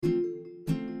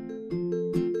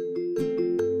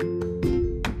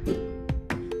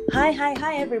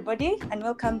Hi, everybody, and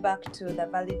welcome back to the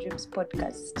Valley Dreams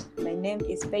podcast. My name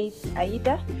is Faith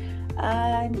Aida,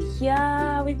 and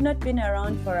we've not been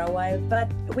around for a while,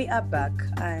 but we are back,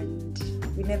 and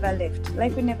we never left,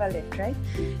 right?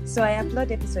 So I upload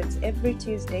episodes every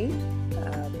Tuesday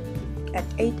at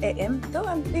 8 a.m., though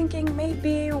I'm thinking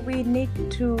maybe we need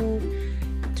to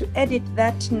edit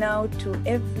that now to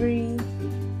every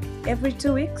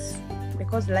 2 weeks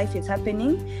because life is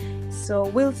happening. So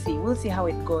we'll see how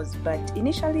it goes. But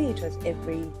initially it was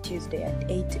every Tuesday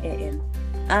at 8 a.m.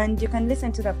 And you can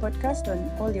listen to the podcast on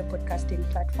all your podcasting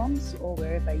platforms or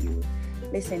wherever you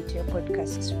listen to your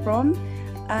podcasts from,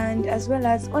 and as well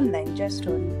as online, just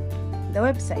on the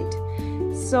website.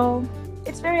 So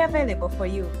it's very available for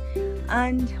you.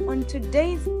 And on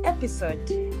today's episode,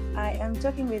 I am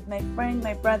talking with my friend,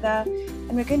 my brother,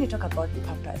 and we're going to talk about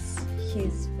purpose.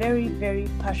 He's very, very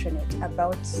passionate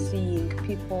about seeing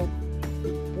people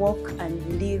walk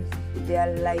and live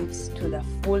their lives to the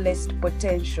fullest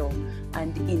potential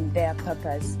and in their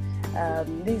purpose.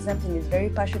 This is something he's very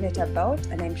passionate about,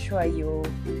 and I'm sure you'll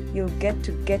get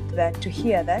to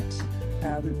hear that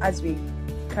as we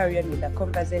carry on with the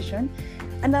conversation.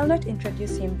 And I'll not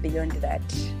introduce him beyond that.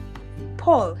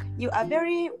 Paul, you are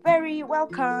very, very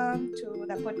welcome to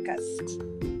the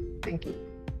podcast. Thank you,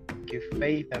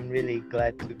 Faith. I'm really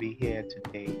glad to be here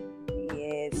today.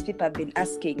 Yes, people have been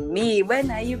asking me, when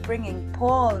are you bringing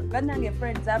Paul? When are your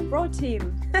friends? I brought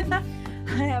him. I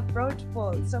have brought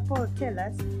Paul. So Paul, tell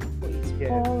us who is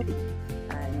Paul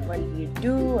and what do you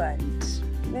do, and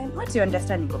then what's your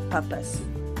understanding of purpose?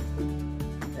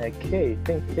 Okay,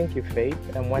 thank you, Faith.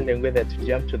 I'm wondering whether to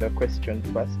jump to the question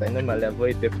first. I normally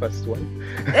avoid the first one.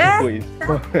 Who is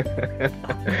Paul?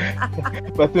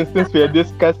 But since we are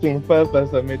discussing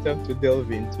purpose, I may have to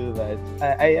delve into that.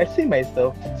 I see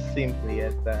myself simply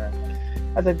as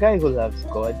a guy who loves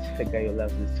God, a guy who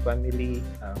loves his family.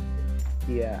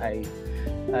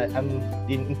 I'm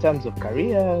in terms of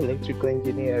career, electrical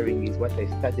engineering is what I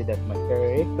studied at my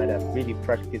career, but I've really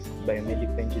practiced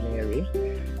biomedical engineering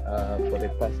for the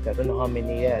past, I don't know how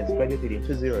many years. Graduated in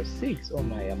 2006. Oh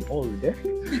my, I'm older.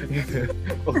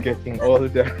 Getting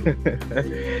older.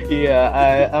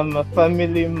 I'm a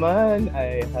family man.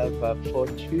 I have 4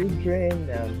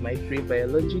 children, my 3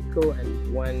 biological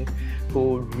and 1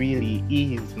 who really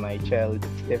is my child.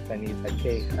 Stephanie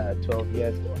is 12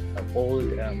 years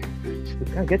old.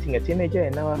 We're getting a teenager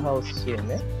in our house soon.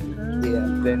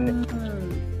 Then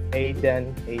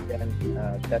Aidan,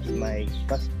 that's my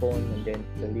firstborn, and then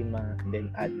Selima, and then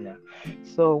Adna.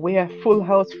 So we are full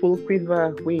house, full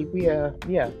quiver. We are,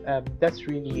 that's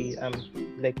really,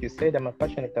 like you said, I'm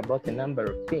passionate about a number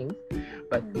of things,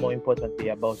 but more importantly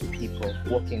about people,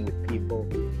 working with people.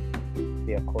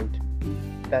 They are called.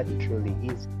 That truly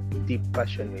is deep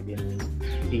passion within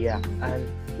me.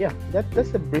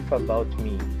 That's a brief about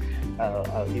me,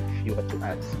 if you were to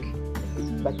ask.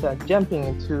 But jumping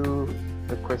into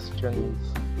the question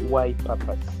is, why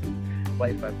purpose?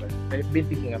 I've been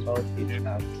thinking about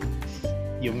it.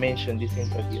 You mentioned this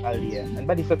interview earlier,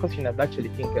 but it's a question I've actually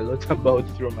think a lot about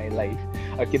through my life.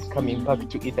 I keep coming back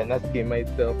to it and asking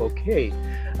myself,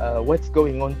 what's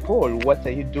going on, Paul? What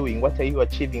are you doing? What are you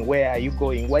achieving? Where are you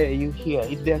going? Why are you here?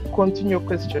 There are continual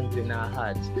questions in our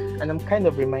hearts. And I'm kind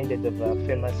of reminded of a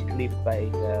famous clip by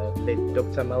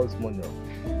Dr. Miles Monroe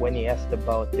when he asked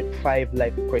about the 5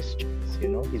 life questions.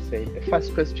 He said the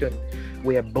first question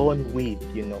we are born with,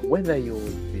 whether you're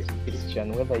a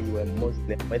Christian, whether you are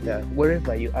Muslim,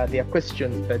 wherever you are, there are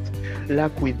questions that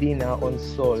lurk within our own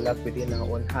soul, lurk within our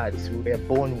own hearts. We are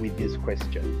born with these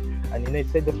questions. And he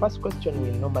said the first question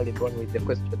we normally born with, the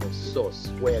question of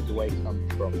source. Where do I come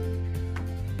from?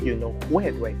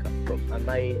 Where do I come from? Am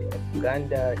I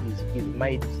Uganda? Is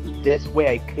my death where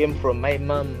I came from? My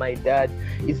mom, my dad?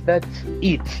 Is that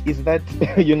it? Is that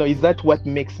is that what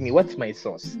makes me? What's my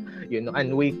source? And I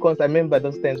remember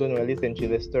those times when we listened to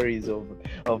the stories of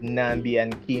Nambi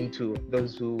and Kintu,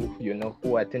 those who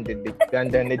attended the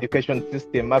Ugandan education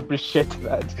system appreciate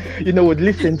that. Would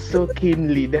listen so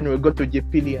keenly. Then we'll go to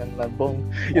Jepili and Mabong.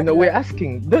 We're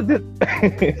asking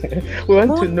we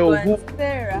want to know who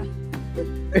Sarah.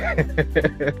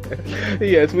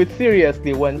 Yes, we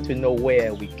seriously want to know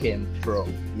where we came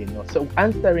from, So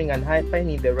answering and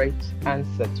finding the right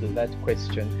answer to that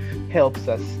question helps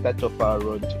us start off our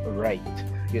road right.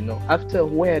 After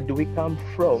where do we come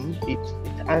from, it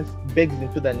begs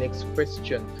into the next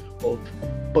question of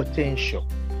potential.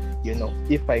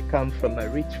 If I come from a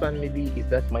rich family, is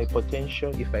that my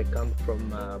potential? If I come from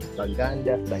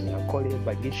Baganda, Banyakole,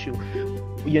 Bagishu,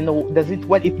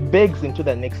 it begs into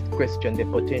the next question, the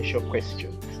potential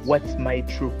question. What's my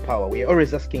true power? We're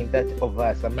always asking that of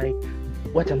us. Am I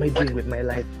What am I doing with my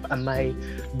life? Am I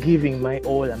giving my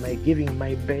all? Am I giving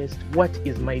my best? What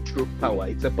is my true power?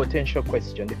 It's a potential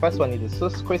question. The first one is the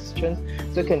source question.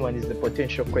 Second one is the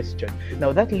potential question.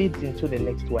 Now that leads into the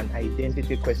next one,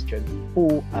 identity question.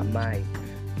 Who am I?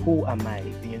 Who am I?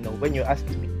 You know, when you ask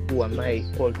me, who am I?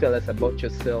 Paul, tell us about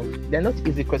yourself. They're not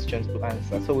easy questions to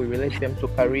answer. So we relate them to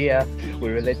career, we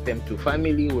relate them to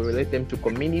family, we relate them to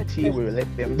community, we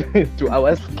relate them to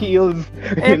our skills,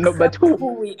 you know, but who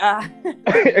we are.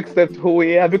 except who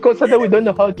we are, because sometimes we don't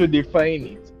know how to define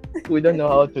it. We don't know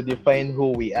how to define who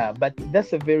we are. But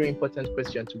that's a very important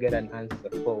question to get an answer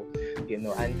for, you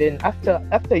know. And then after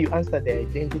you answer the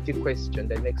identity question,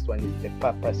 the next one is the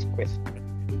purpose question.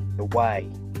 The why.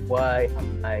 Why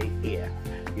am I here?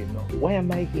 You know, why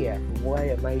am I here? Why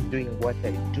am I doing what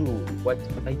I do? What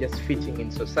am I just fitting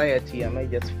in society? Am I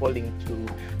just falling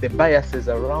to the biases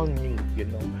around me? You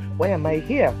know, why am I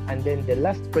here? And then the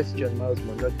last question Miles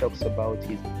Monroe talks about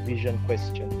is vision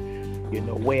question. You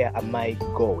know, where am I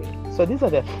going? So these are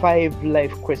the 5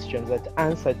 life questions that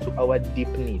answer to our deep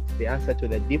needs. They answer to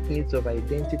the deep needs of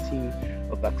identity,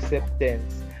 of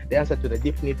acceptance. They answer to the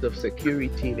deep needs of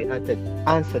security. They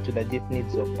answer to the deep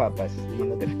needs of purpose. You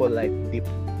know, the 4 life deep.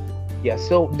 Yeah.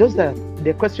 So those are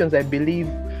the questions I believe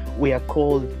we are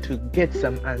called to get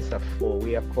some answer for.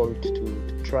 We are called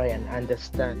to try and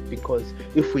understand, because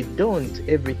if we don't,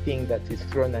 everything that is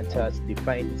thrown at us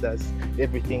defines us.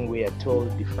 Everything we are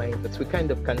told defines us. We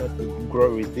kind of cannot grow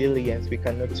resilience. We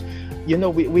cannot, you know,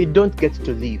 we don't get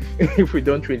to live if we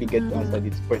don't really get to answer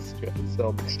these questions.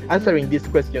 So answering these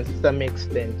questions to some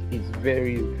extent is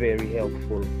very, very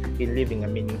helpful in living a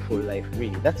meaningful life.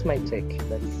 Really, that's my take.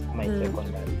 That's my take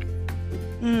on that.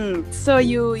 So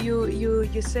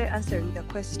you say answering the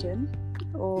question,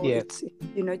 or it's,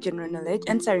 you know, general knowledge.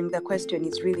 Answering the question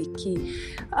is really key.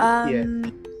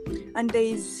 And there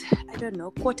is, I don't know,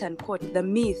 quote unquote, the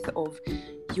myth of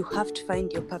you have to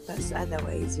find your purpose,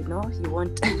 otherwise, you know,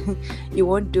 you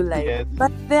won't do life. Yes.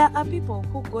 But there are people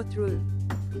who go through,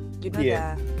 you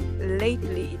know,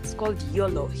 lately it's called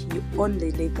YOLO. You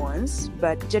only live once,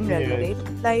 but generally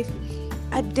life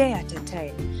a day at a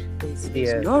time.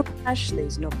 There's no rush,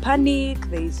 there's no panic,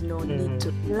 there's no need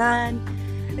to plan.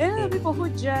 There are people who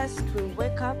just will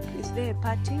wake up, is there a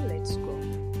party? Let's go.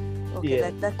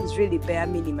 Okay, that is really bare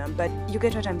minimum, but you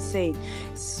get what I'm saying.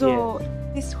 So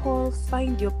this whole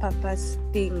find your purpose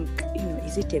thing, you know,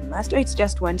 is it a must, or it's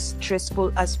just one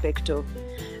stressful aspect of,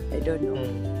 I don't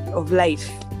know, of life?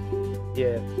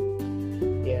 You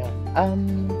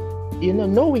know,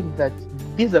 knowing that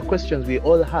these are questions we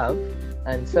all have,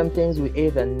 and sometimes we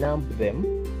either numb them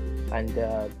and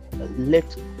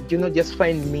just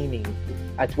find meaning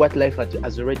at what life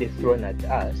has already thrown at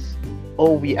us,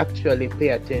 or we actually pay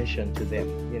attention to them.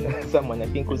 You know, someone I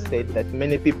think who said that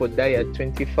many people die at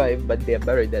 25 but they're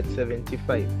buried at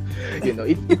 75. You know,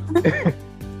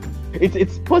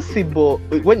 it's possible.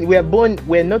 When we are born,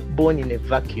 we're not born in a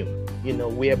vacuum. You know,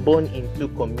 we are born into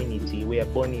community. We are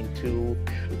born into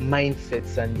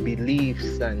mindsets and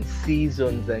beliefs and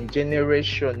seasons and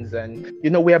generations, and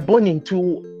you know, we are born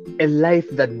into a life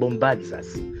that bombards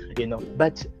us. You know,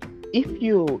 but if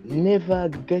you never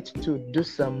get to do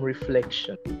some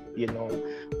reflection, you know,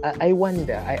 I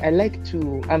wonder,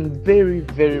 I'm very,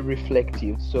 very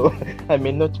reflective, so I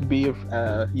may not be,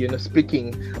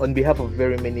 speaking on behalf of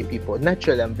very many people.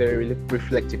 Naturally, I'm very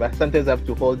reflective. I sometimes have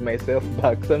to hold myself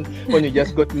back. When you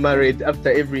just got married,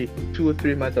 after every 2 or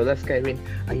 3 months, I'll ask Irene,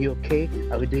 are you okay?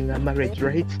 Are we doing our marriage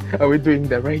right? Are we doing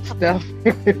the right stuff?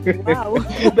 Wow.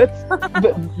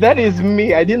 That is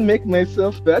me. I didn't make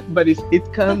myself that, but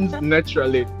it comes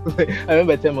naturally. I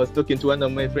remember a time I was talking to one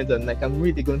of my friends, and like, I'm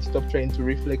really going to stop trying to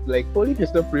reflect. Like, Paul, if you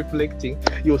stop reflecting,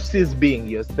 you'll cease being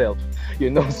yourself. You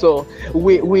know, so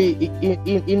we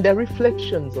in the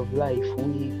reflections of life,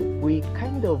 we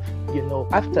kind of, you know,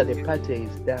 after the party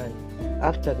is done,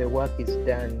 after the work is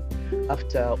done,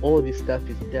 after all this stuff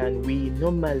is done, we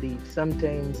normally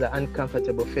sometimes are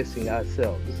uncomfortable facing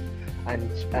ourselves.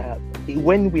 And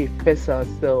when we face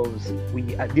ourselves,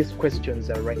 these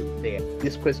questions are right there.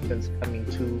 These questions coming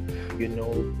to, you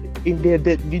know, in there,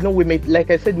 you know, we may, like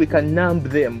I said, we can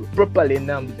properly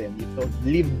numb them. You know,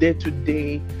 live day to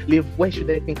day. Live. Why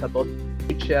should I think about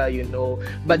future,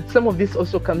 but some of this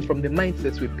also comes from the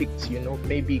mindsets we picked.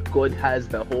 Maybe God has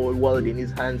the whole world in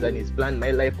his hands and he's planned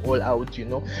my life all out,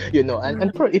 and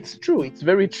it's true, it's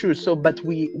very true. So but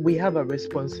we have a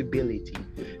responsibility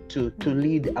to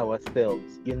lead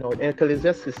ourselves.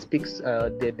 Ecclesiastes speaks,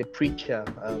 the preacher,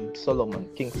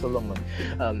 King Solomon,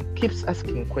 keeps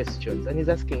asking questions, and he's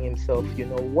asking himself,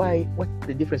 what's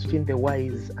the difference between the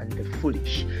wise and the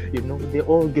foolish? They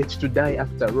all get to die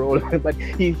after all. But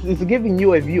he's giving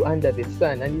you a view under the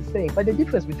sun, and he's saying, but the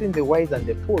difference between the wise and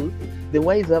the fool, the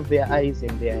wise have their eyes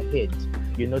in their head,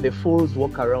 the fools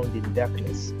walk around in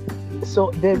darkness.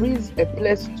 So there is a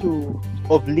place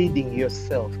of leading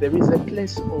yourself. There is a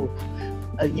place of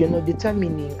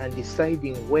determining and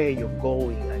deciding where you're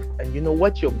going, and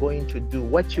what you're going to do,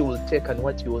 what you will take and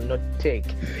what you will not take.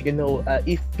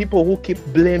 If people who keep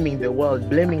blaming the world,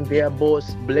 blaming their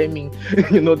boss, blaming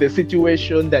the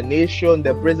situation, the nation,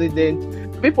 the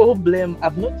president, people who blame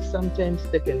have not sometimes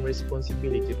taken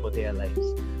responsibility for their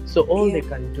lives. So all they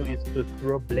can do is to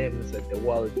throw blames at the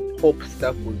world, hope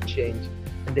stuff will change,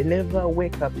 and they never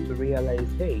wake up to realize,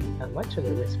 hey, I'm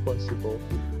actually responsible.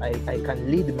 I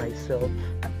can lead myself,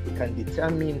 I can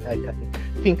determine, I can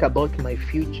think about my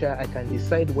future, I can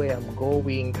decide where I'm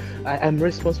going, I'm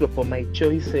responsible for my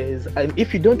choices. And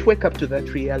if you don't wake up to that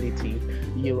reality,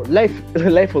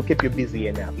 life will keep you busy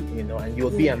enough, and you'll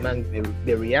be among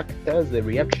the reactors, the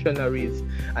reactionaries,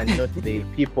 and not the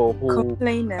people who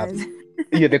complainers.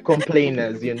 The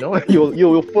complainers, you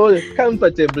will fall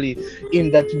comfortably in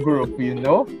that group,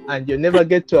 and you never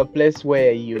get to a place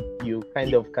where you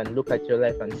kind of can look at your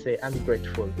life and say, I'm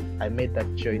grateful, I made that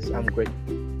choice, I'm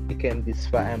grateful, I came this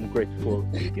far, I'm grateful.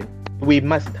 We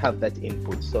must have that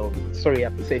input. So sorry,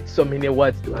 I've said so many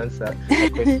words to answer the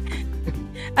question.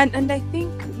 and I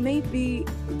think maybe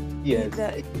yes,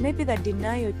 maybe the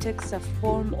denial takes a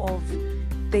form of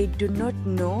they do not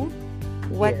know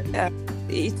what I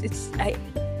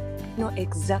know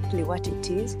exactly what it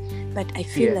is, but I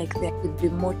feel like there could be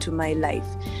more to my life.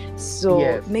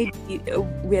 So maybe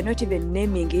we are not even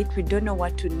naming it, we don't know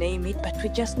what to name it, but we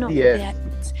just know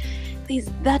there's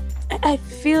that. I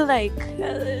feel like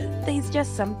there's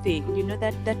just something,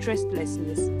 that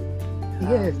restlessness.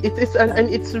 Yes,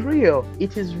 it's real.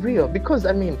 It is real, because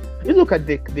you look at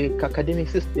the academic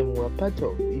system we're part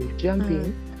of. You jump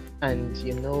in, and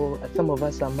some of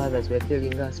us are mothers were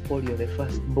telling us, Paul, you're the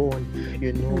firstborn,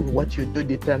 what you do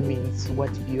determines what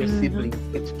your siblings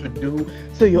get to do.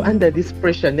 So you're under this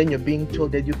pressure, and then you're being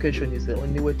told education is the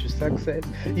only way to success.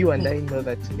 You and I know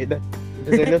that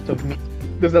there's a lot of myth.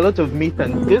 There's a lot of myth,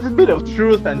 and there's a bit of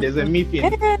truth, and there's a myth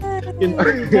in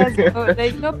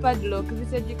like no padlock,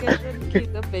 this education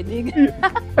keeps opening.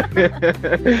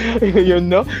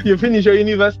 You finish your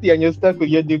university and you're stuck with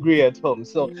your degree at home.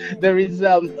 So there is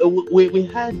there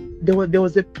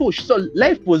was a push. So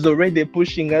life was already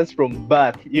pushing us from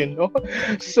birth,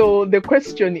 So the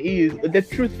question is, the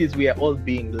truth is, we are all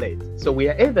being led. So we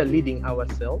are either leading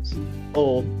ourselves,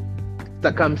 or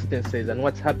circumstances and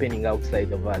what's happening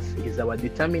outside of us is our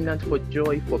determinant for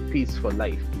joy, for peace, for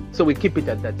life. So we keep it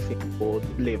at that simple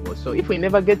level. So if we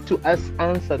never get to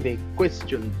answer the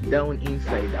question down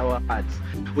inside our hearts,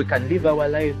 we can live our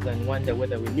lives and wonder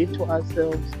whether we live to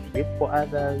ourselves, live for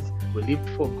others, we lived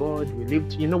for God, we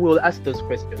lived, we'll ask those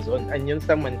questions. And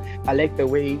someone, I like the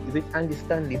way Andy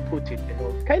Stanley put it,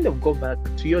 kind of go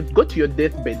to your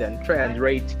deathbed and try and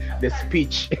write the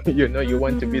speech, you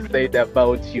want to be said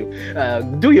about you.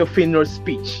 Do your funeral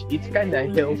speech. It's kind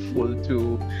of helpful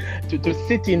to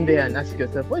sit in there and ask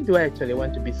yourself, what do I actually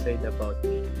want to be said about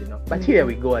me? But here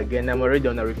we go again. I'm already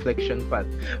on a reflection path.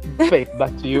 Faith,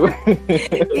 back to you.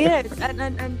 Yes,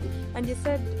 and you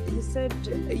said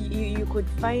you could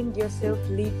find yourself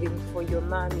living for your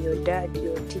mom, your dad,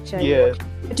 your teacher. Yes.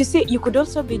 But you see, you could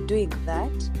also be doing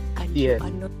that, and you are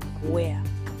not aware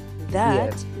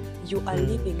that you are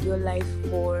living your life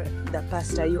for the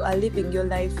pastor. You are living your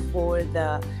life for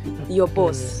your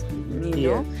boss.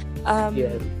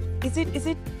 Is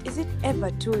it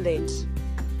ever too late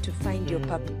to find your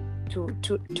purpose? To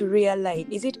realign?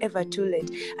 Is it ever too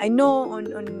late? I know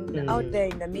on out there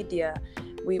in the media,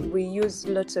 we use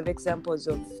lots of examples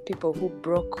of people who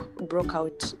broke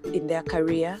out in their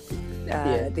career.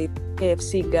 The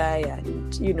KFC guy,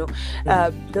 and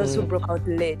those who broke out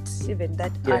late. Even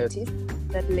that artist,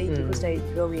 that lady who started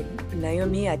growing,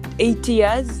 Naomi, at 80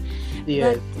 years.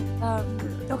 Yes. But,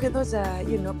 those are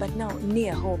but now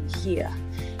near home here.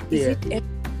 Is it ever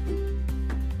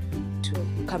to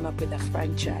come up with a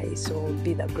franchise or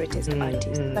be the greatest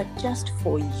artist, but just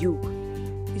for you?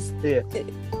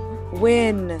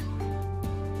 When?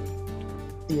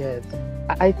 Yes,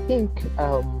 I think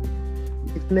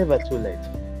it's never too late.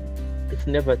 It's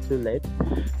never too late,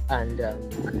 and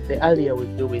the earlier we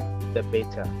do it, the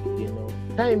better.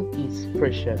 Time is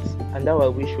precious, and how I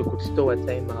wish we could store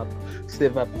time up,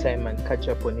 save up time, and catch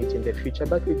up on it in the future,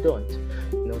 but we don't.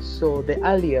 So the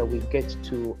earlier we get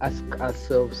to ask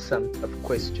ourselves some of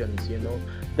questions,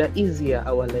 the easier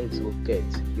our lives will get.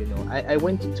 I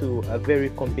went to a very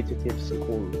competitive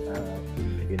school.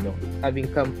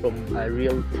 Having come from a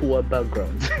real poor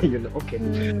background, okay.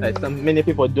 Many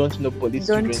people don't know police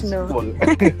children's school.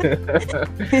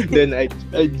 Then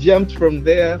I jumped from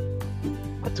there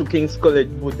to King's College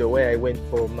Budo, where I went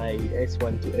for my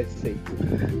S1 to S6,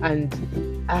 and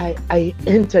I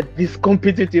entered this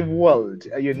competitive world,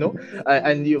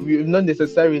 and you've not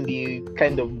necessarily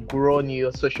kind of grown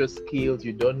your social skills.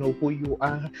 You don't know who you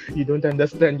are. You don't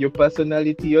understand your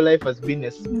personality. Your life has been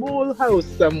a small house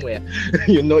somewhere,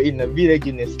 in a village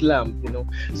in a slum,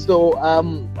 So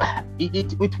I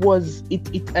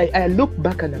look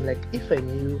back and I'm like, if I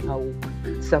knew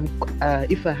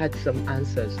if I had some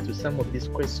answers to some of these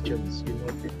questions,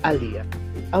 earlier,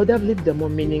 I would have lived a more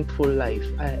meaningful life.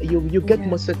 You get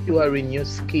more secure in your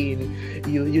skin.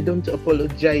 You don't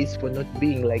apologize for not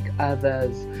being like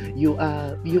others. You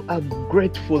are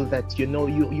grateful that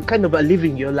you kind of are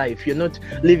living your life. You're not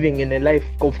living in a life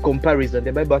of comparison.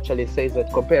 The Bible actually says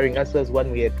that comparing ourselves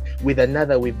one way with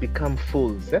another, we become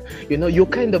fools. You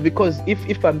kind of, because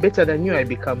if I'm better than you, I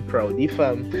become proud. If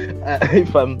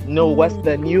I'm no worse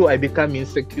than you, I become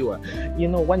insecure.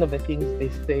 One of the things they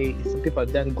say is, some people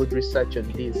have done good research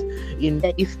on this, in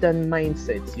the Eastern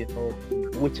mindsets,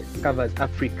 which covers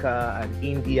Africa and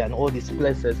India and all these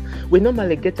places, we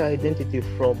normally get our identity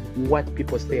from what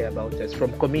people say about us,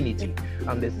 from community.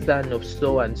 I'm the son of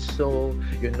so and so,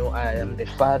 I am the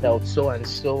father of so and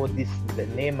so, this is the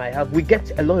name I have. We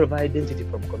get a lot of identity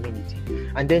from community.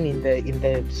 And then in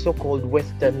the so-called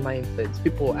Western mindsets,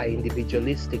 people are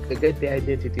individualistic. They get their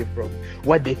identity from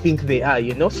what they think they are,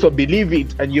 so believe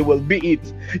it and you will be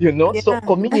it, So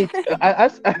community,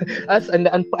 and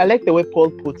I like the way Paul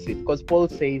puts it, because Paul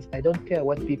says, I don't care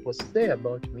what people say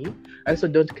about me. I also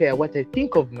don't care what I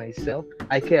think of myself.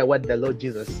 I care what the Lord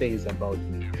Jesus says about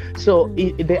me. So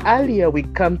the earlier we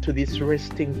come to this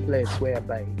resting place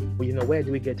whereby, where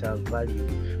do we get our value?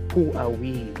 Who are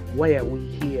we? Why are we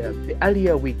here? The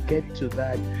earlier we get to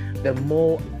that, the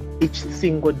more each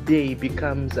single day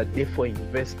becomes a day for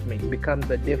investment, becomes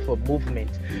a day for movement.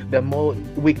 The more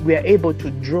we are able to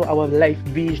draw our life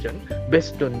vision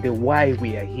based on the why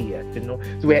we are here,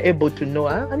 So we are able to know,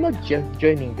 I'm not just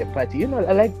joining the party.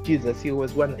 I like Jesus. He's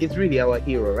really our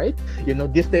hero, right?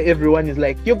 This day everyone is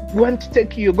like, you're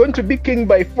going to be king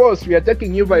by force. We are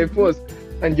taking you by force.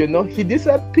 And he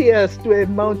disappears to a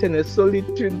mountain, a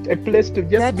solitude, a place to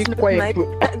just be quiet.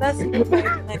 That's not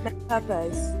my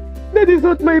purpose. That is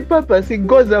not my purpose. He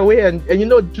goes away and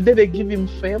today they give him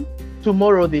fame.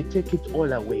 Tomorrow they take it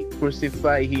all away,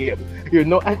 crucify him,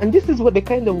 and this is what the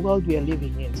kind of world we are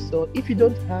living in. So if you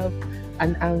don't have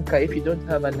an anchor, if you don't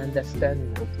have an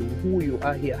understanding of who you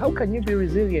are here, how can you be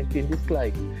resilient in this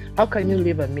life? How can you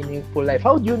live a meaningful life?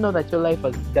 How do you know that your life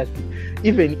that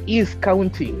even is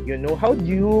counting? How do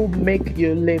you make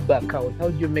your labor count? How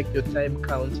do you make your time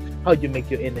count? How do you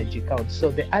make your energy count? So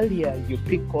the earlier you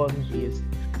pick on this,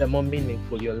 the more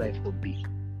meaningful your life will be.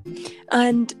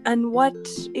 And what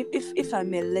if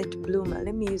I'm a late bloomer?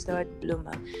 Let me use the word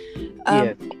bloomer.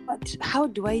 Yes. But how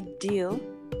do I deal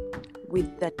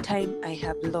with the time I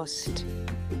have lost?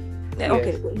 Yes.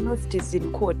 Okay, lost is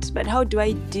in quotes, but how do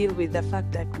I deal with the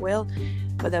fact that, well,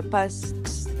 for the past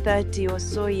 30 or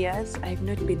so years, I've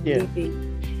not been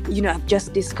living, I've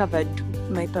just discovered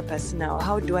my purpose now.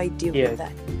 How do I deal with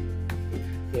that?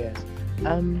 Yes.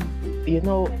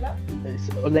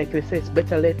 Like they say, it's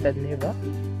better late than never.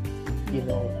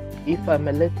 If I'm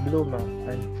a late bloomer,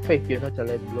 and Faith, you're not a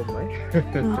late bloomer.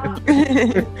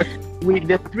 With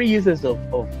the 3 uses of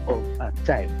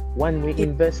time. One, we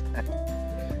invest time.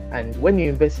 And when you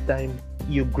invest time,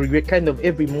 you kind of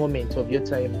every moment of your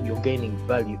time, you're gaining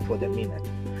value for the minute.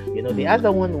 The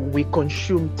other one, we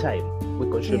consume time.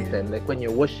 Time, like when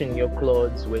you're washing your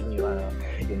clothes, when you are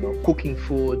cooking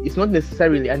food. It's not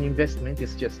necessarily an investment,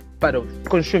 it's just part of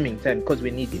consuming time because we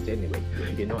need it anyway,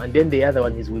 and then the other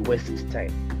one is we waste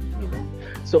time.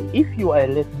 So if you are a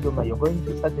late bloomer, you're going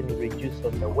to certainly reduce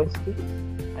on the wasting,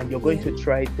 and you're going to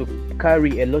try to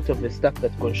carry a lot of the stuff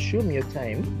that consume your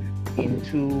time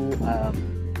into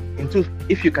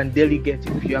if you can delegate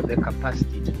it, if you have the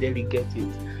capacity to delegate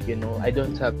it, I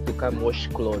don't have to come wash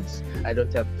clothes. I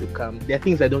don't have to come. There are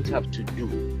things I don't have to do.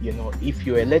 If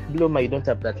you're a late bloomer, you don't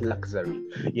have that luxury.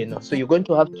 So you're going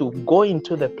to have to go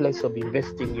into the place of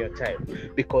investing your time,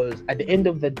 because at the end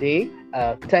of the day,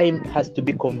 time has to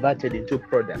be converted into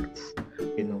products.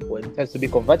 When it has to be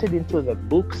converted into the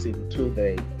books, into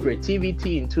the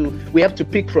creativity, we have to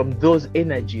pick from those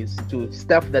energies to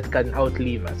stuff that can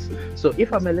outlive us. So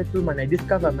if I'm a late bloomer and I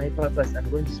discover my purpose, I'm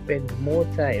going to spend more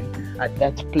time at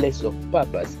that place of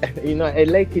purpose. I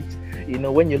like it,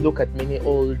 when you look at many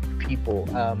old people,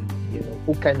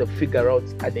 who kind of figure out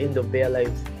at the end of their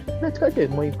lives, that's kind of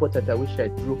more important. I wish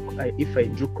if I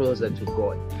drew closer to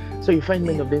God. So you find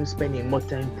many of them spending more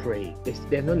time praying.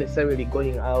 They're not necessarily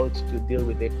going out to deal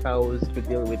with their cows,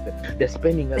 they're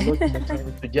spending a lot more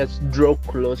time to just draw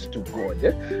close to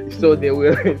God. So they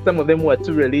will. Some of them who are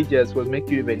too religious will make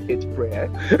you even hate prayer.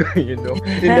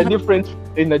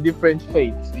 in a different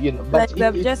faith. But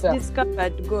they've just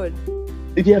discovered God.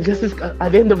 Yeah, just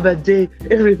at the end of that day,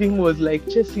 everything was like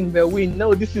chasing the wind.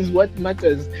 No, this is what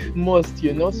matters most,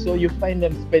 So you find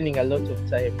them spending a lot of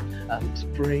time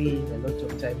praying, a lot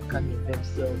of time calming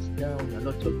themselves down, a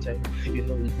lot of time,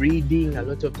 reading, a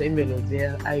lot of time, even with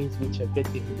their eyes which are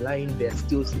getting blind, they're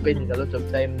still spending a lot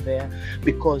of time there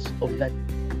because of that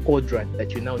quadrant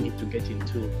that you now need to get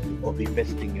into of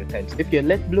investing your time. So if you're a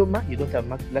late bloomer, you don't have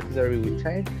much luxury with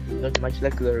time, not much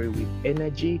luxury with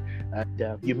energy,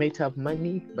 and you might have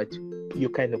money, but you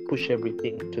kind of push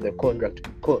everything to the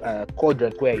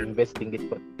quadrant where you're investing it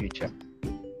for the future.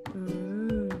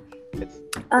 Yes.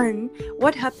 And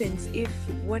what happens if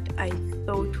what I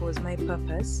thought was my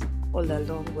purpose all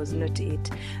along was not it?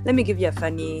 Let me give you a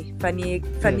funny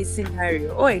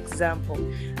scenario or example.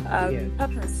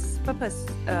 Purpose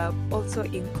also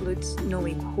includes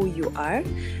knowing who you are.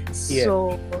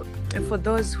 So for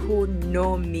those who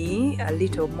know me a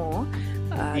little more,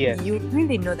 you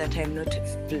really know that I'm not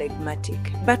phlegmatic.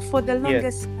 But for the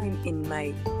longest time in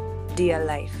my dear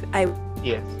life,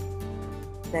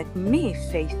 that me,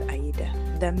 Faith Aida,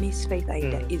 the Miss Faith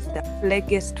Aida, is the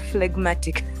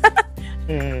phlegmatic.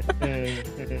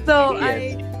 So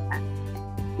I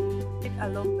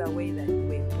along the way that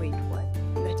wait, what?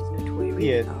 That is not who I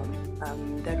really am.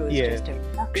 That was just a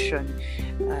reaction.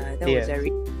 That was a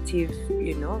reactive,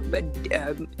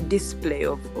 display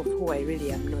of who I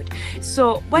really am not.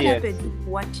 So what happens if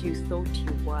what you thought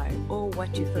you were or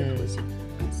what you thought was your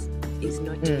purpose is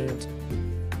not it?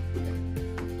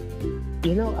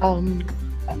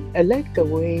 I like the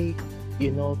way,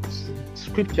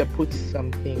 scripture puts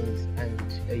some things, and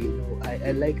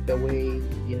I like the way,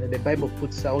 the Bible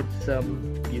puts out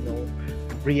some,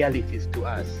 realities to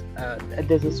us.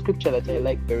 There's a scripture that I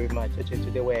like very much. Actually,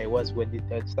 today where I was, when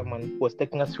someone was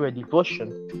taking us through a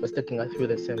devotion, was taking us through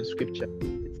the same scripture.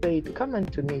 It said, "Come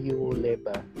unto me, you who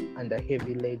labor and are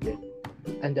heavy laden,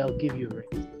 and I'll give you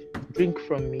rest. Drink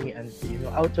from me, and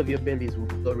out of your bellies will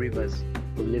flow rivers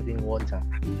of living water."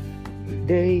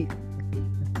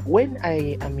 When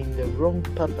I am in the wrong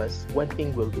purpose, one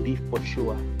thing will be for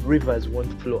sure: rivers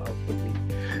won't flow out of me.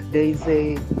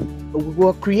 We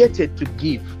were created to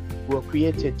give. We were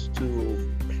created to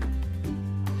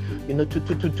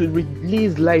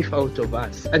release life out of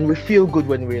us, and we feel good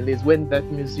when we release. When that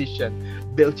musician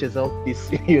belches out this,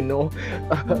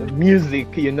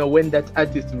 music, when that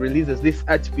artist releases this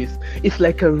art piece, it's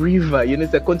like a river.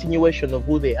 It's a continuation of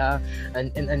who they are,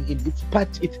 and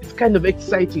it's kind of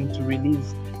exciting to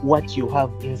release what you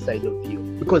have inside of you,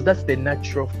 because that's the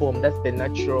natural form. That's the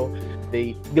natural.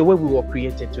 The way we were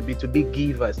created to be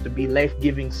givers, to be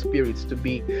life-giving spirits, to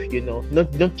be,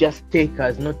 not just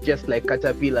takers, not just like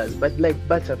caterpillars, but like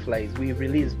butterflies. We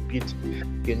release beauty,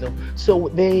 So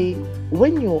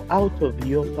when you're out of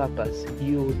your purpose,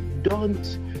 you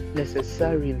don't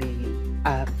necessarily,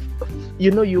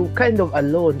 you kind of are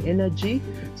low on energy,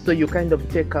 so you kind of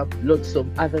take up lots of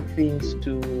other things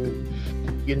to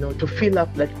fill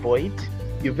up that void.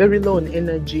 You're very low on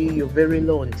energy, you're very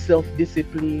low on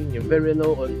self-discipline, you're very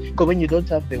low on, because when you don't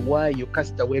have the why, you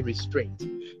cast away restraint.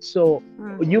 So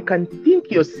you can think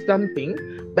you're something,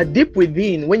 but deep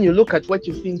within, when you look at what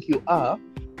you think you are,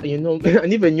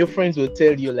 and even your friends will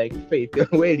tell you, like, Faith, this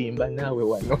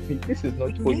is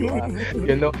not who you are,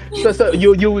 So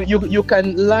you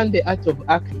can learn the art of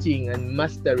acting and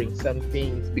mastering some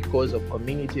things because of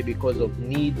community, because of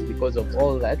needs, because of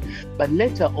all that. But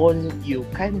later on, you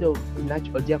kind of I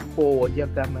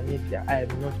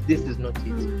am not. This is not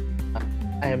it.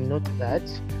 I am not that.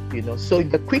 So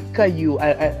the quicker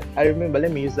I remember.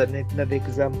 Let me use another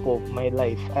example of my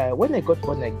life. When I got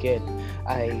born again,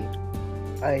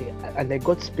 I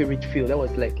got spirit filled. That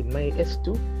was like in my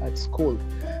S2 at school,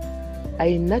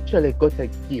 I naturally got a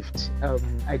gift.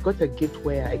 I got a gift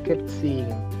where I kept seeing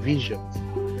visions.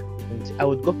 And I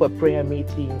would go for a prayer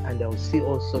meeting and I would see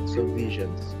all sorts of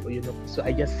visions, So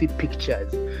I just see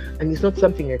pictures, and it's not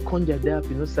something I conjured up,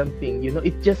 something,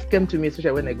 it just came to me,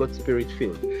 especially when I got spirit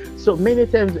filled. So many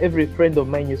times, every friend of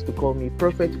mine used to call me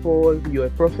Prophet Paul, you're a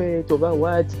prophet over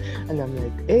what? And I'm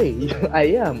like, hey, I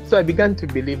am. So I began to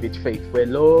believe it, Faith, for a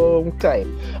long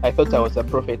time. I thought I was a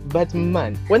prophet, but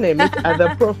man, when I met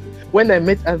other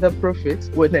prophets,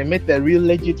 when I met the real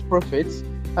legit prophets,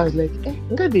 I was like,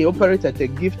 they operate at a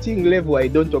gifting level I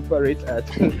don't operate at.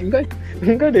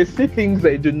 They see things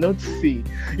I do not see.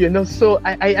 So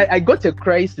I got a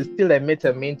crisis till I met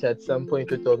a mentor at some point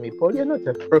who told me, Paul, you're not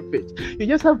a prophet. You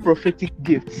just have prophetic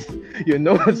gifts,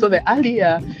 So the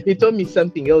earlier he told me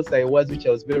something else which I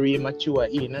was very immature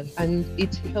in, and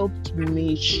it helped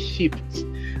me shift.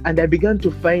 And I began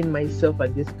to find myself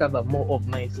and discover more of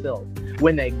myself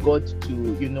when I got to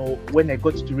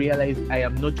realize I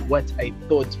am not what I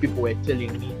thought people were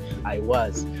telling me I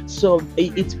was. So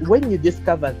it's when you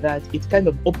discover that, it kind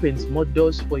of opens more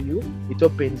doors for you. It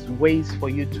opens ways for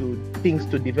you things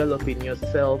to develop in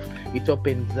yourself. It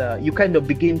opens, you kind of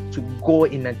begin to go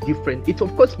in a different, it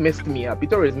of course messed me up.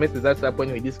 It always messes us up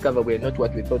when we discover we're not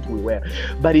what we thought we were.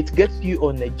 But it gets you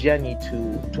on a journey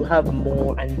to have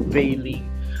more unveiling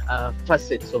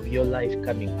facets of your life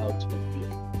coming out of you.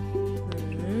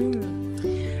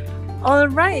 All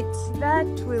right, that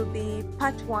will be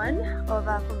part 1 of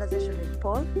our conversation with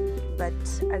Paul. But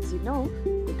as you know,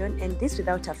 we don't end this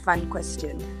without a fun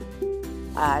question.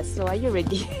 So are you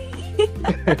ready?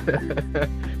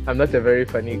 I'm not a very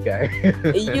funny guy.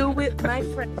 You will, my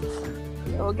friend.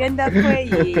 Ogenda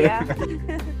kwe, yeah.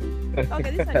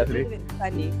 Okay, this one is not even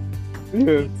funny.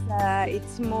 Yeah.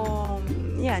 It's more,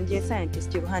 and you're a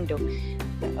scientist, you handle.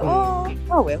 Oh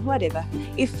well, whatever.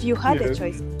 If you had a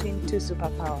choice between 2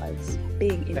 superpowers,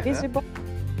 being invisible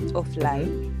or fly,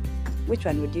 which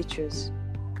one would you choose?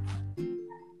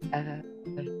 I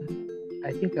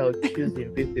think I would choose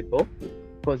invisible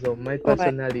because of my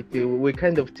personality. Right. We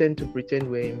kind of tend to pretend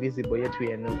we're invisible, yet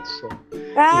we are not. So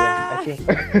I think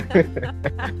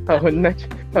I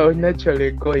would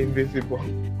naturally go invisible.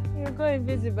 You go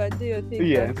invisible, do your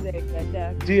things out there in the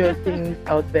dark. Do your things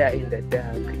out there in the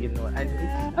dark, And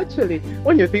it's actually,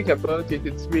 when you think about it,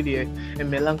 it's really a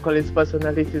melancholy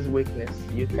personality's weakness.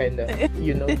 You kind of,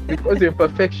 because you're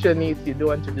perfectionist, you don't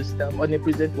want to do stuff, only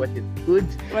present what is good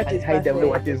and hide away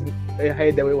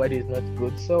what is not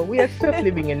good. So we accept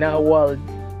living in our world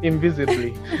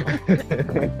invisibly.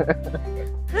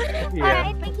 All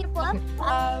right, thank you, Paul.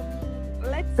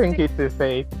 Thank you to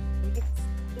Faith.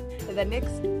 The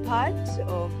next part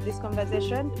of this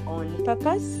conversation on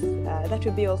purpose. That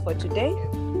will be all for today.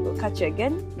 We'll catch you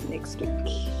again next week.